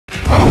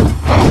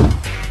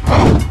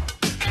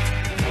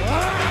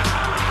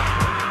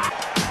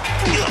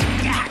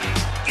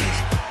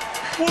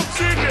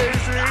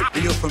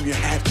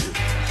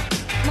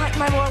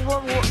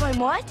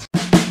What?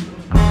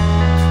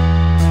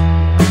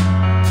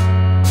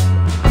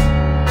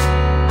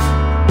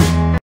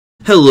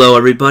 Hello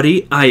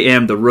everybody, I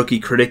am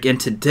TheRookieCritic, and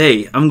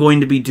today I'm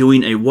going to be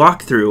doing a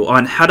walkthrough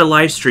on how to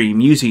live stream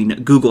using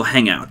Google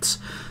Hangouts.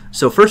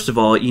 So first of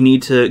all, you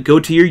need to go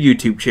to your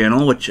YouTube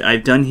channel, which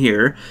I've done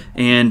here,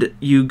 and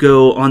you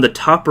go on the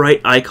top right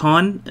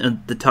icon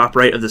at the top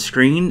right of the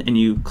screen, and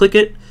you click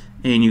it,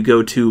 and you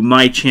go to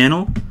My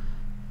Channel.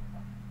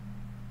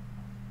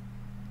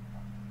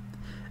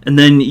 And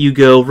then you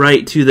go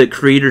right to the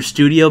Creator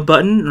Studio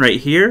button right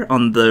here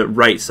on the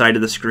right side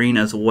of the screen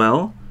as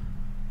well.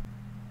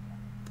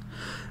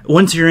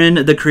 Once you're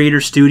in the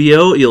Creator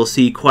Studio, you'll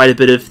see quite a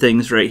bit of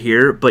things right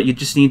here, but you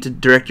just need to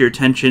direct your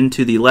attention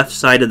to the left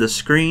side of the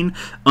screen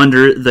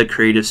under the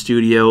Creative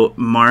Studio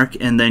mark,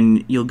 and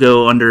then you'll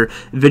go under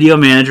Video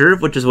Manager,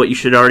 which is what you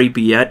should already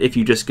be at if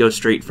you just go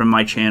straight from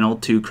My Channel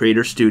to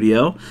Creator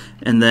Studio,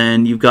 and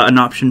then you've got an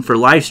option for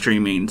live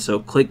streaming, so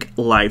click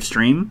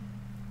Livestream.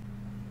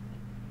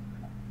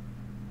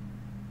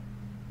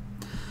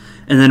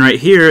 And then right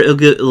here,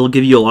 it'll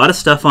give you a lot of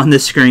stuff on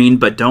this screen,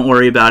 but don't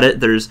worry about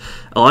it. There's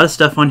a lot of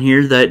stuff on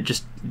here that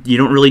just you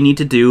don't really need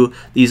to do.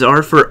 These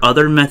are for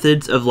other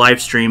methods of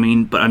live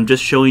streaming, but I'm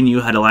just showing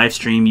you how to live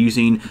stream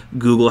using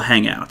Google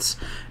Hangouts.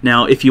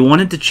 Now, if you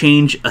wanted to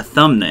change a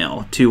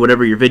thumbnail to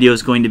whatever your video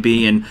is going to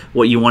be and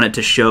what you want it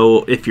to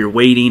show if you're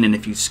waiting and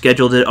if you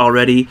scheduled it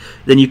already,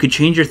 then you could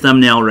change your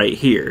thumbnail right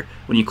here.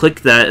 When you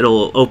click that,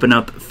 it'll open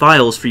up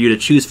files for you to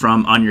choose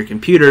from on your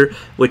computer,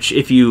 which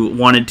if you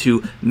wanted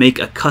to make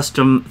a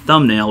custom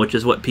thumbnail, which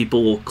is what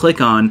people will click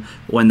on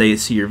when they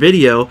see your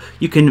video,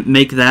 you can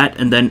make that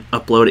and then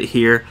upload it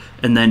here,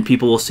 and then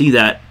people will see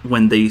that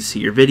when they see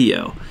your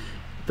video.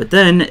 But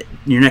then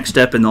your next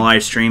step in the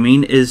live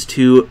streaming is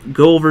to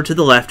go over to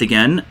the left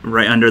again,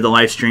 right under the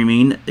live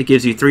streaming. It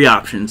gives you three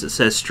options. It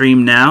says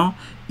Stream Now,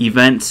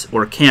 Events,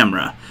 or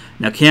Camera.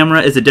 Now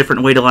camera is a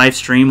different way to live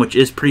stream, which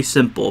is pretty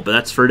simple, but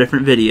that's for a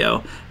different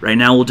video. Right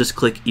now we'll just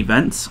click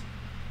Events.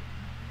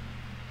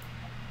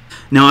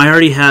 Now I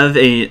already have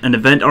an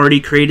event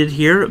already created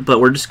here, but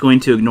we're just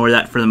going to ignore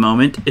that for the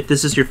moment. If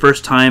this is your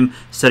first time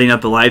setting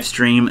up a live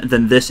stream,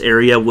 then this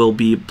area will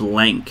be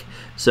blank.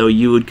 So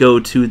you would go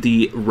to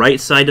the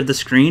right side of the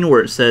screen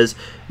where it says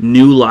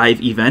New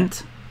Live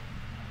Event.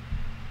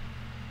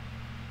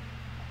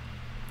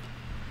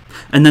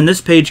 And then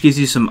this page gives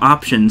you some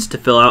options to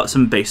fill out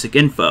some basic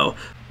info.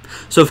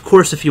 So of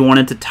course, if you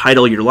wanted to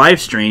title your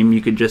live stream,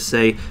 you could just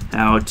say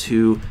how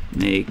to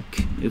make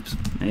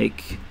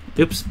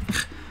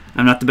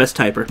I'm not the best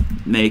typer.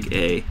 Make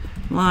a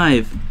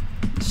live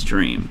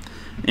stream.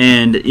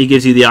 And it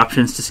gives you the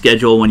options to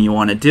schedule when you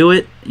want to do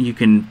it. You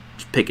can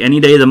pick any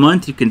day of the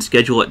month. You can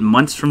schedule it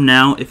months from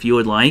now if you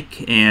would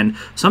like. And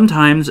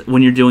sometimes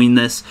when you're doing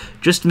this,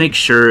 just make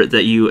sure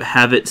that you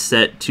have it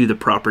set to the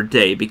proper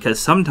day, because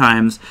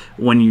sometimes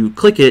when you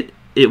click it,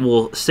 it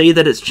will say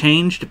that it's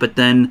changed, but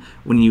then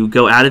when you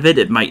go out of it,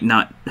 it might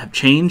not have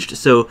changed.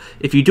 So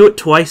if you do it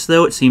twice,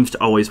 though, it seems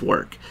to always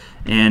work.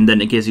 And then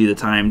it gives you the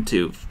time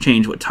to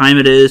change what time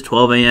it is,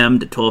 12 a.m.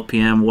 to 12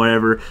 p.m.,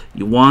 whatever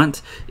you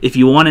want. If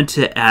you wanted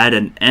to add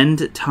an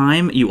end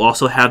time, you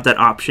also have that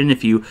option.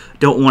 If you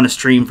don't want to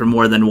stream for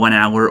more than 1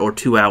 hour or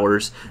 2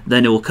 hours,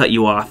 then it will cut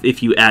you off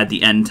if you add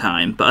the end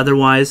time. But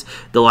otherwise,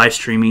 the live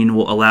streaming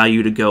will allow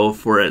you to go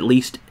for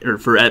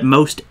at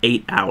most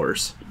 8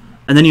 hours.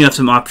 And then you have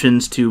some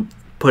options to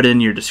put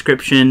in your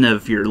description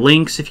of your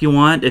links if you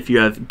want. If you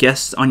have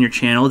guests on your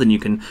channel, then you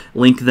can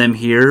link them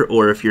here,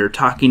 or if you're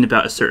talking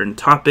about a certain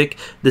topic,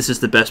 this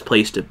is the best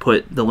place to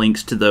put the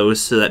links to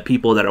those so that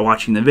people that are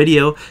watching the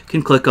video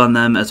can click on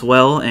them as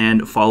well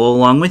and follow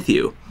along with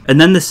you. And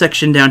then this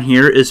section down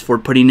here is for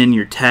putting in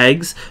your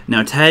tags.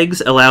 Now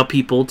tags allow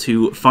people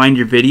to find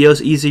your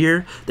videos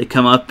easier. They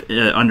come up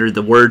under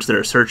the words that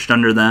are searched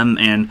under them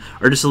and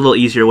are just a little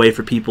easier way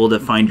for people to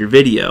find your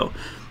video.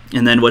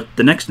 And then what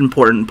the next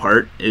important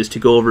part is to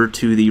go over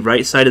to the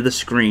right side of the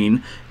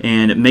screen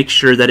and make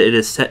sure that it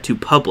is set to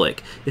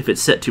public. If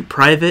it's set to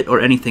private or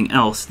anything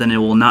else, then it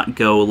will not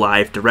go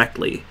live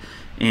directly.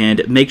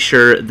 And make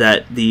sure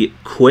that the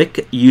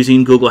quick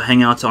using Google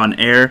Hangouts on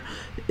air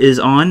is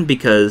on,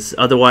 because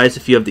otherwise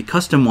if you have the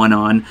custom one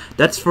on,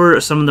 that's for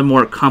some of the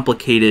more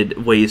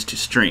complicated ways to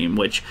stream,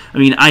 which, I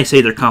mean, I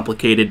say they're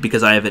complicated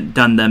because I haven't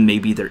done them.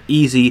 Maybe they're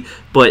easy,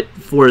 but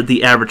for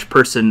the average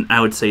person,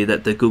 I would say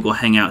that the Google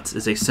Hangouts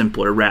is a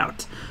simpler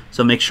route.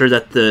 So make sure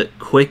that the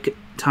quick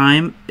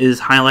time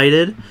is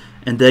highlighted,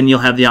 and then you'll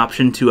have the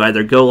option to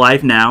either go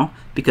live now,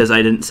 because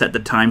I didn't set the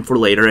time for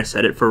later, I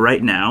set it for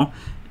right now,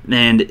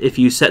 and if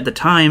you set the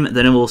time,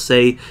 then it will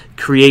say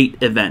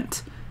create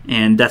event.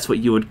 And that's what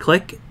you would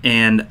click.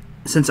 And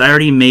since I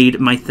already made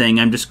my thing,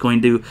 I'm just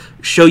going to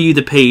show you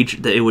the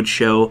page that it would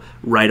show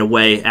right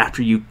away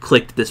after you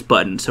clicked this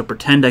button. So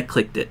pretend I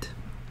clicked it.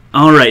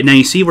 All right, now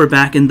you see we're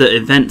back in the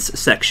events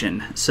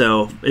section.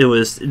 So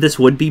this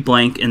would be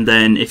blank, and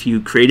then if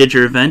you created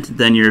your event,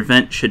 then your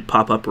event should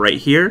pop up right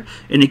here,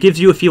 and it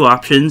gives you a few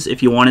options.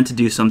 If you wanted to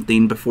do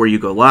something before you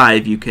go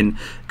live, you can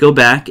go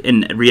back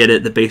and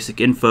re-edit the basic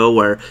info,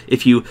 where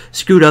if you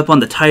screwed up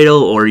on the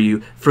title or you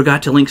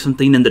forgot to link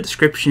something in the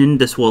description,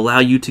 this will allow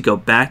you to go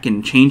back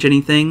and change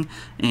anything,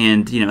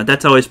 and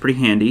that's always pretty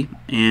handy.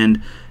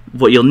 And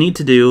what you'll need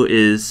to do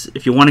is,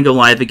 if you want to go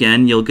live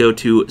again, you'll go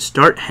to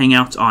Start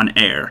Hangouts on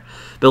Air.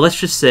 But let's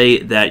just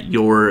say that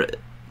your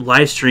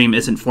live stream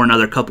isn't for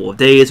another couple of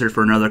days or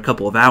for another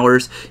couple of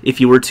hours.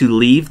 If you were to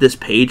leave this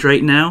page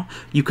right now,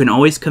 you can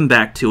always come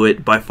back to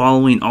it by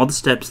following all the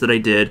steps that I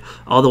did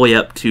all the way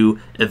up to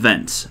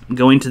Events.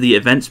 Going to the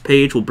Events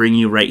page will bring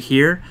you right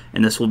here,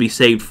 and this will be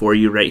saved for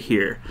you right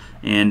here.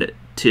 And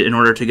in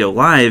order to go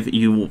live,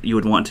 you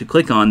would want to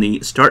click on the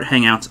Start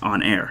Hangouts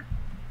on Air.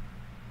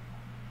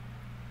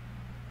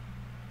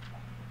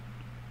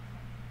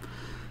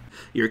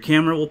 Your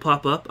camera will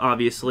pop up,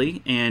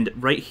 obviously, and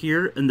right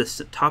here in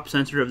the top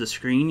center of the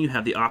screen, you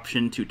have the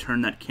option to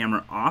turn that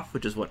camera off,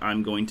 which is what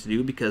I'm going to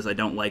do because I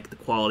don't like the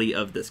quality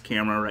of this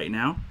camera right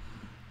now.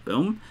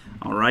 Boom.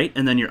 All right,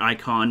 and then your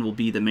icon will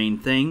be the main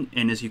thing,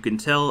 and as you can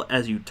tell,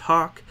 as you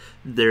talk,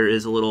 there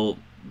is a little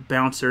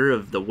bouncer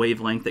of the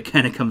wavelength that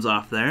kind of comes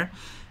off there.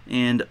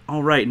 And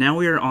all right, now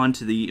we are on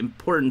to the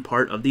important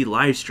part of the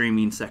live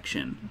streaming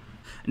section.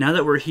 Now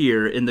that we're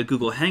here in the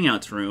Google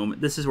Hangouts room,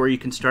 this is where you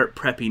can start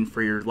prepping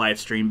for your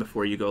live stream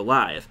before you go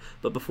live.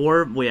 But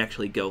before we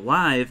actually go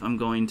live, I'm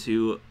going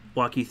to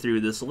walk you through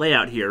this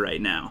layout here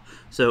right now.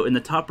 So in the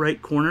top right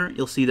corner,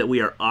 you'll see that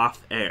we are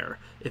off air.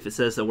 If it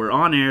says that we're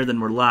on air, then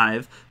we're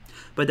live.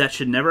 But that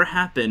should never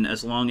happen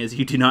as long as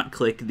you do not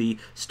click the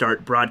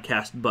Start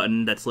Broadcast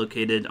button that's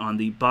located on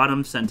the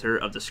bottom center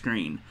of the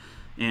screen.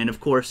 And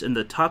of course, in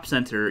the top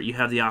center, you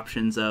have the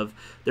options of,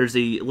 there's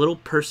a little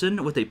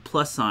person with a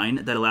plus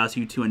sign that allows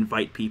you to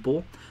invite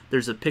people.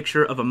 There's a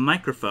picture of a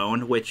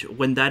microphone, which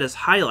when that is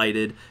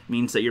highlighted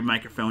means that your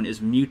microphone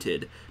is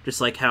muted.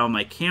 Just like how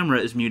my camera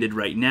is muted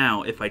right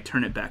now, if I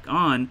turn it back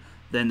on,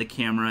 then the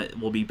camera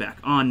will be back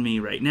on me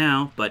right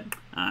now, but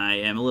I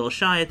am a little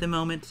shy at the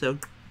moment, so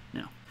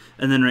no.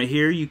 And then right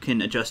here you can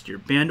adjust your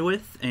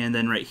bandwidth, and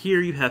then right here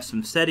you have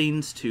some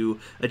settings to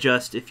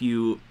adjust. If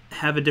you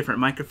have a different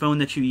microphone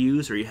that you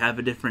use or you have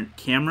a different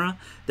camera,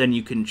 then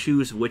you can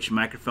choose which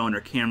microphone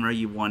or camera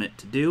you want it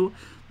to do.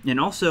 And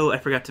also, I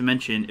forgot to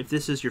mention, if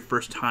this is your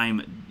first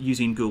time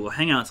using Google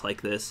Hangouts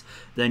like this,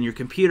 then your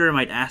computer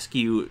might ask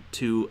you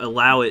to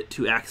allow it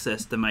to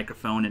access the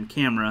microphone and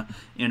camera,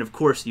 and of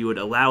course you would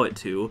allow it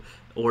to,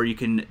 or you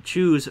can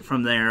choose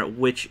from there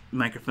which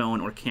microphone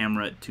or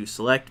camera to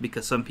select,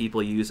 because some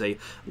people use a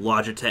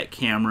Logitech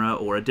camera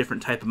or a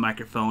different type of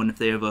microphone. If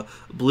they have a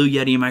Blue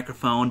Yeti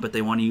microphone but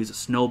they want to use a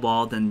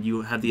Snowball, then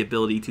you have the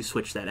ability to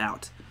switch that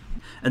out.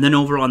 And then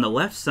over on the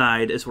left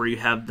side is where you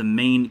have the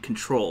main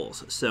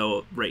controls.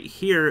 So right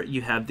here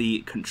you have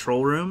the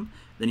control room,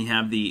 then you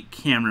have the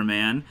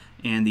cameraman,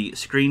 and the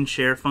screen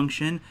share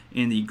function,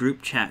 and the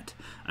group chat.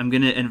 I'm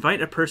going to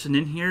invite a person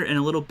in here in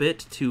a little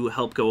bit to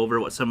help go over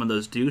what some of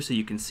those do so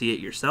you can see it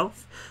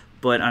yourself.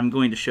 But I'm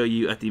going to show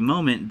you at the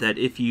moment that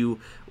if you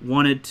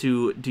wanted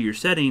to do your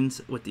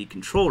settings with the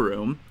control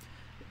room,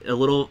 a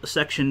little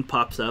section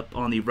pops up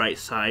on the right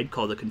side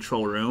called the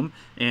control room,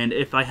 and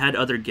if I had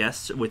other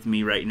guests with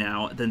me right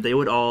now, then they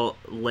would all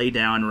lay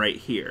down right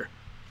here.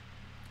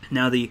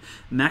 Now, the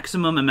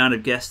maximum amount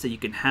of guests that you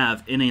can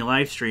have in a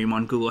live stream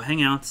on Google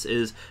Hangouts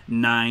is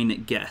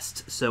 9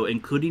 guests. So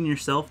including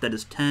yourself, that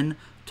is 10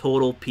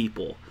 total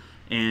people.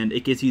 And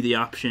it gives you the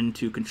option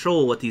to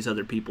control what these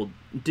other people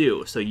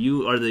do. So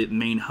you are the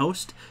main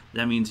host.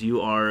 That means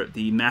you are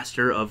the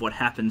master of what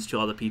happens to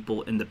all the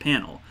people in the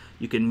panel.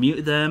 You can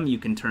mute them, you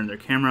can turn their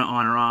camera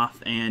on or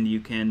off, and you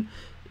can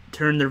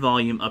turn their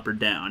volume up or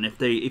down.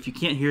 If you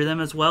can't hear them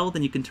as well,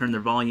 then you can turn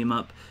their volume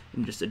up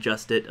and just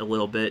adjust it a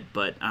little bit,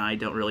 but I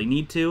don't really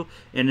need to.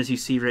 And as you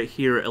see right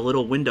here, a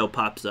little window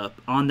pops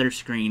up on their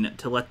screen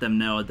to let them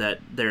know that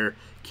their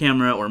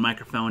camera or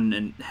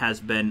microphone has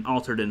been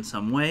altered in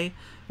some way,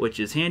 which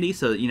is handy,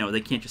 so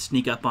they can't just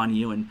sneak up on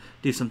you and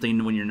do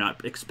something when you're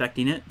not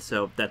expecting it.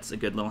 So that's a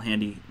good little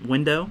handy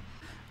window.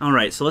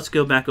 Alright, so let's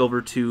go back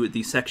over to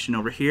the section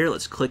over here.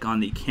 Let's click on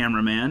the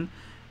cameraman.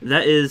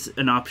 That is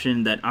an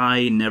option that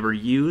I never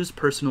use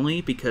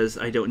personally because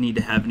I don't need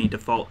to have any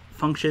default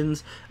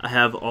functions. I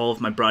have all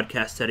of my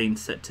broadcast settings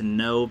set to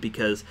no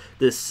because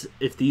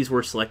if these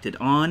were selected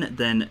on,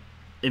 then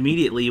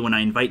immediately when I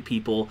invite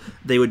people,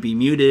 they would be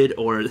muted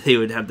or they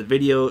would have the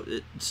video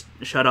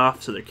shut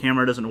off so their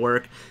camera doesn't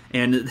work.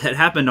 And that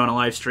happened on a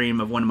live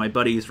stream of one of my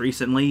buddies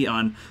recently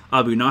on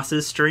Abu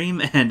Nas's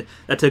stream, and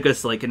that took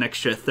us like an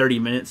extra 30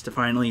 minutes to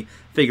finally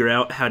figure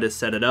out how to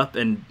set it up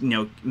and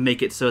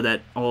make it so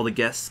that all the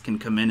guests can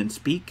come in and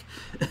speak.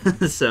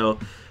 So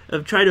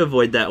I've tried to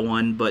avoid that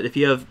one, but if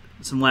you have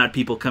some loud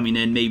people coming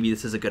in, maybe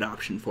this is a good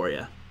option for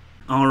you.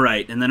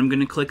 Alright, and then I'm going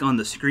to click on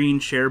the screen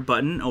share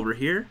button over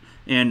here,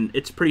 and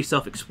it's pretty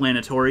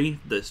self-explanatory.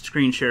 The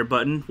screen share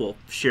button will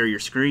share your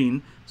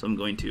screen, so I'm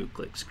going to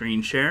click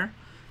screen share.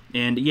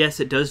 And yes,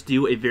 it does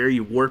do a very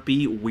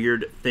warpy,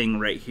 weird thing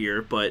right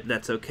here, but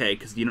that's okay,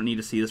 because you don't need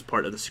to see this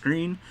part of the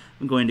screen.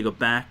 I'm going to go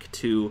back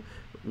to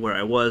where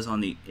I was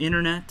on the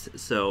internet.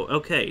 So,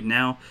 okay,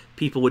 now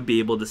people would be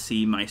able to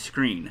see my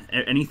screen.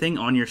 Anything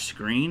on your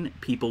screen,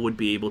 people would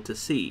be able to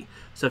see.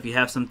 So if you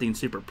have something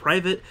super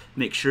private,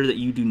 make sure that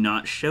you do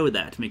not show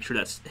that. Make sure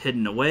that's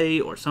hidden away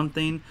or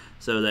something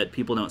so that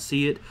people don't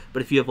see it.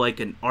 But if you have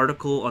like an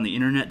article on the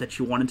internet that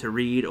you wanted to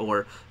read,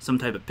 or some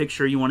type of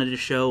picture you wanted to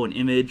show, an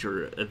image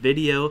or a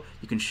video,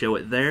 you can show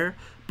it there.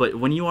 But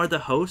when you are the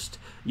host,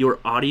 your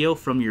audio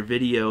from your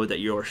video that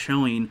you're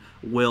showing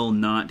will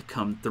not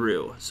come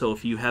through. So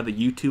if you have a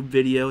YouTube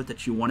video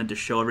that you wanted to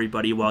show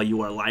everybody while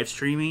you are live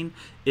streaming,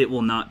 it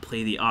will not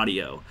play the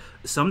audio.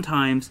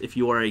 Sometimes if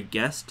you are a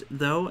guest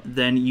though,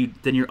 then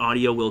your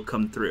audio will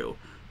come through.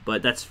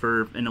 But that's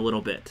for in a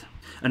little bit.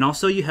 And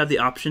also you have the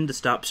option to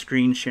stop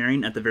screen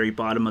sharing at the very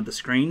bottom of the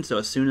screen. So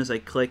as soon as I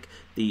click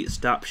the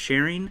stop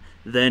sharing,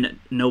 then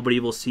nobody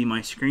will see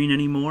my screen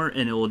anymore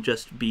and it will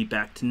just be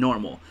back to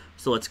normal.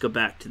 So let's go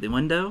back to the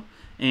window,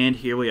 and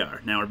here we are.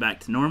 Now we're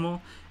back to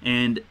normal,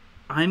 and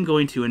I'm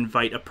going to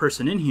invite a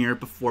person in here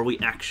before we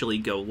actually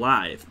go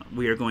live.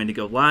 We are going to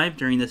go live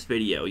during this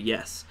video,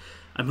 yes.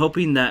 I'm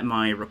hoping that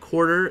my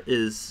recorder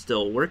is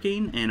still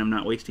working and I'm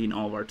not wasting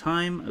all of our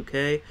time.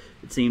 Okay,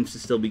 it seems to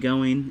still be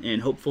going,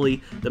 and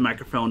hopefully the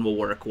microphone will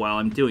work while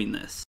I'm doing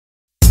this.